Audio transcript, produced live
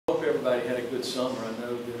everybody had a good summer. I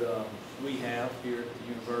know that we have here at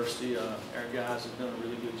the university. Our guys have done a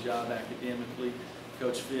really good job academically.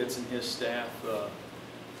 Coach Fitz and his staff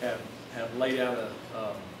have laid out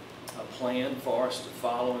a plan for us to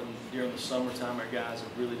follow, and during the summertime our guys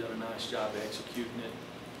have really done a nice job executing it.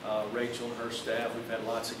 Rachel and her staff, we've had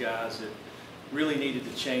lots of guys that really needed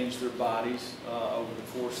to change their bodies over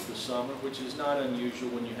the course of the summer, which is not unusual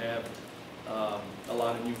when you have a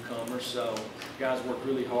lot of newcomers. So guys work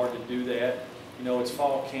really hard to do that. You know, it's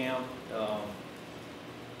fall camp.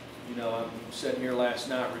 You know, I'm sitting here last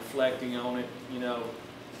night reflecting on it. You know,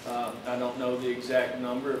 I don't know the exact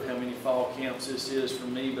number of how many fall camps this is for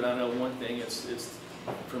me, but I know one thing, it's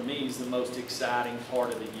for me, it's the most exciting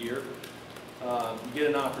part of the year. You get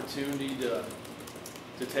an opportunity to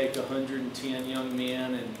take 110 young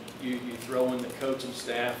men, and you throw in the coaching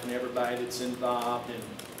staff and everybody that's involved, and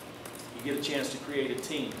you get a chance to create a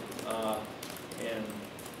team. And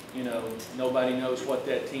you know, nobody knows what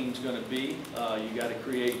that team's going to be. You got to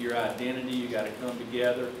create your identity. You got to come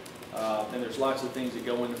together. And there's lots of things that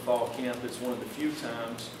go into fall camp. It's one of the few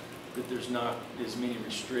times that there's not as many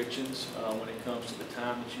restrictions when it comes to the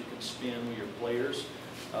time that you can spend with your players.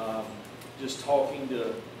 Just talking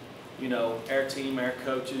to, you know, our team, our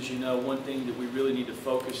coaches, you know, one thing that we really need to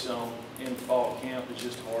focus on in fall camp is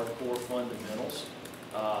just hardcore fundamentals.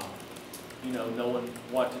 You know, knowing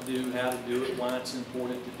what to do, how to do it, why it's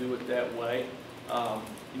important to do it that way.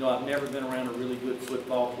 You know, I've never been around a really good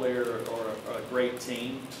football player or a great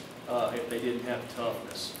team if they didn't have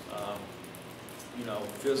toughness. You know,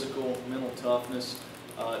 physical, mental toughness,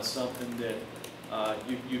 it's something that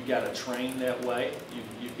you've got to train that way.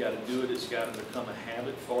 You've got to do it. It's got to become a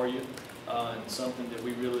habit for you, and something that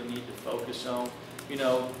we really need to focus on. You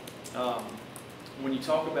know, when you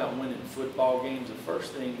talk about winning football games, the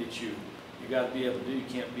first thing that you got to be able to do, you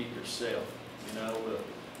can't beat yourself. You know,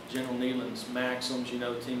 General Nealon's maxims, you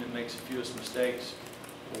know, the team that makes the fewest mistakes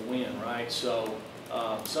will win, right? So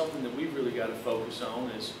something that we really got to focus on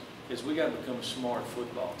is we got to become a smart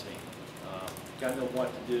football team. Got to know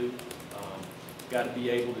what to do. Got to be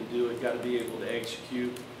able to do it. Got to be able to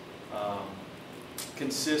execute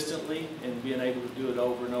consistently, and being able to do it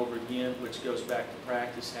over and over again, which goes back to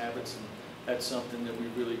practice habits, and that's something that we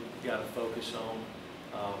really got to focus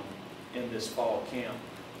on in this fall camp.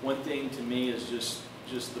 One thing to me is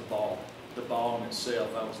just the ball in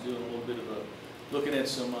itself. I was doing a little bit of looking at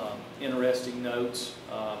some interesting notes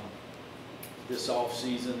this off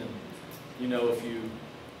season, and you know, if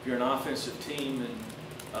you're an offensive team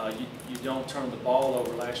and you don't turn the ball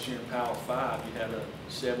over, last year in Power 5 you had a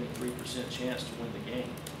 73% chance to win the game.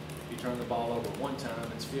 If you turn the ball over one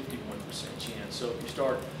time, it's 51% chance. So if you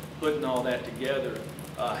start putting all that together,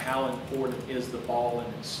 how important is the ball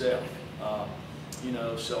in itself? You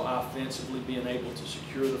know, so offensively being able to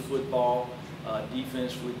secure the football,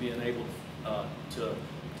 defensively being able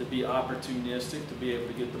to be opportunistic, to be able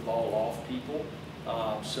to get the ball off people.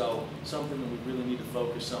 So something that we really need to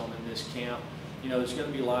focus on in this camp. You know, there's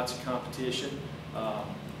going to be lots of competition.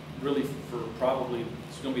 Really, probably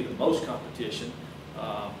it's going to be the most competition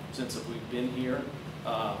since we've been here.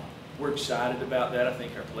 We're excited about that. I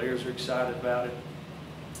think our players are excited about it.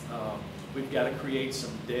 We've got to create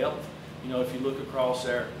some depth. You know, if you look across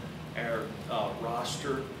our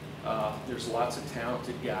roster, there's lots of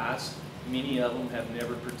talented guys. Many of them have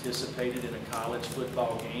never participated in a college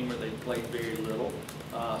football game, or they've played very little.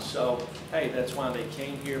 So, hey, that's why they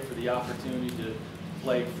came here, for the opportunity to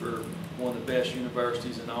play for one of the best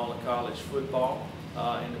universities in all of college football,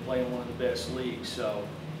 and to play in one of the best leagues. So,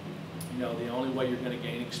 you know, the only way you're going to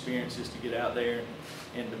gain experience is to get out there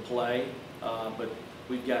and to play. But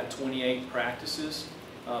we've got 28 practices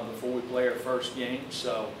before we play our first game,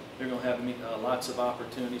 so they're going to have lots of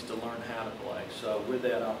opportunities to learn how to play. So with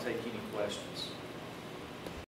that, I'll take any questions.